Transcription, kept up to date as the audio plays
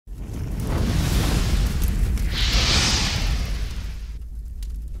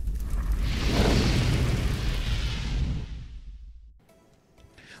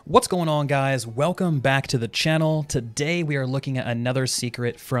What's going on, guys? Welcome back to the channel. Today we are looking at another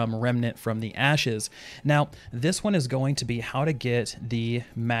secret from Remnant from the Ashes. Now, this one is going to be how to get the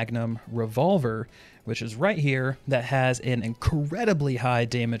Magnum Revolver, which is right here, that has an incredibly high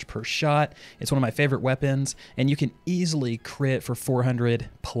damage per shot. It's one of my favorite weapons, and you can easily crit for 400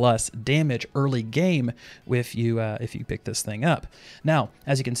 plus damage early game if you pick this thing up. Now,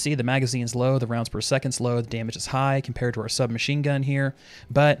 as you can see, the magazine's low, the rounds per second's low, the damage is high compared to our submachine gun here,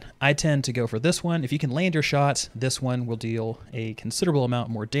 but I tend to go for this one. If you can land your shots, this one will deal a considerable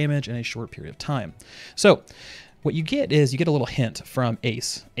amount more damage in a short period of time. So, what you get is you get a little hint from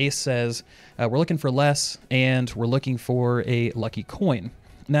Ace. Ace says, we're looking for less and we're looking for a lucky coin.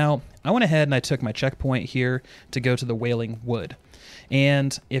 Now, I went ahead and I took my checkpoint here to go to the Wailing Wood.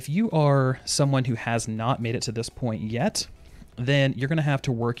 And if you are someone who has not made it to this point yet, then you're going to have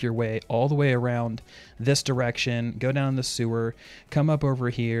to work your way all the way around this direction, go down the sewer, come up over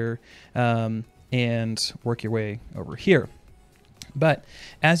here, and work your way over here. But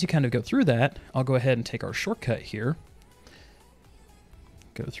as you kind of go through that, I'll go ahead and take our shortcut here,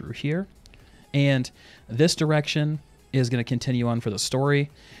 go through here, and this direction is going to continue on for the story.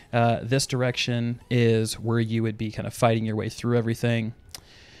 This direction is where you would be kind of fighting your way through everything.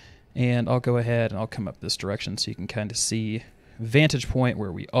 And I'll go ahead and I'll come up this direction so you can kind of see vantage point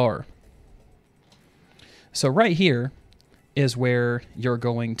where we are. So right here is where you're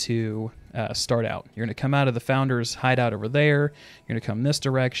going to start out. You're going to come out of the Founders hideout over there. You're going to come this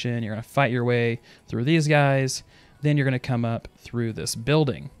direction. You're going to fight your way through these guys. Then you're going to come up through this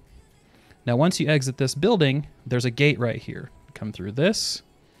building. Now, once you exit this building, there's a gate right here. Come through this,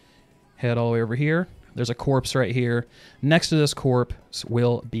 head all the way over here. There's a corpse right here. Next to this corpse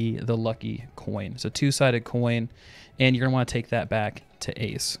will be the lucky coin. It's a two-sided coin, and you're going to want to take that back to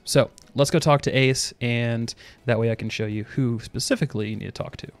Ace. So let's go talk to Ace, and that way I can show you who specifically you need to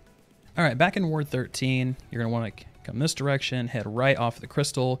talk to. All right, back in Ward 13, you're going to want to come this direction, head right off the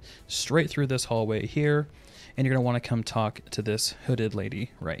crystal, straight through this hallway here, and you're going to want to come talk to this hooded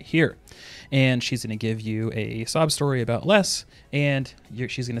lady right here. And she's going to give you a sob story about Les, and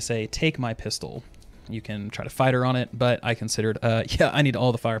she's going to say, take my pistol. You can try to fight her on it, but I considered, yeah, I need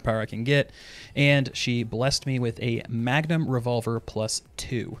all the firepower I can get. And she blessed me with a Magnum Revolver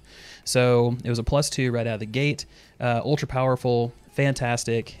 +2. So it was a +2 right out of the gate. Ultra powerful,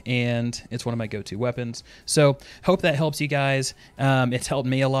 fantastic, and it's one of my go-to weapons. So hope that helps you guys. It's helped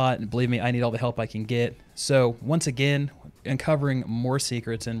me a lot, and believe me, I need all the help I can get. So once again, uncovering more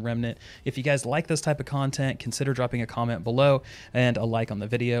secrets in Remnant. If you guys like this type of content, consider dropping a comment below and a like on the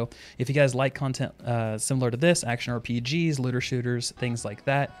video. If you guys like content similar to this, action RPGs, looter shooters, things like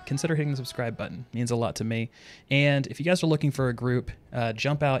that, consider hitting the subscribe button. It means a lot to me. And if you guys are looking for a group,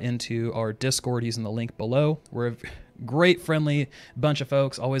 jump out into our Discord using the link below. We're a great, friendly bunch of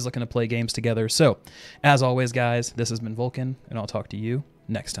folks, always looking to play games together. So, as always, guys, this has been Vulkan, and I'll talk to you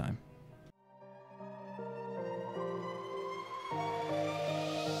next time.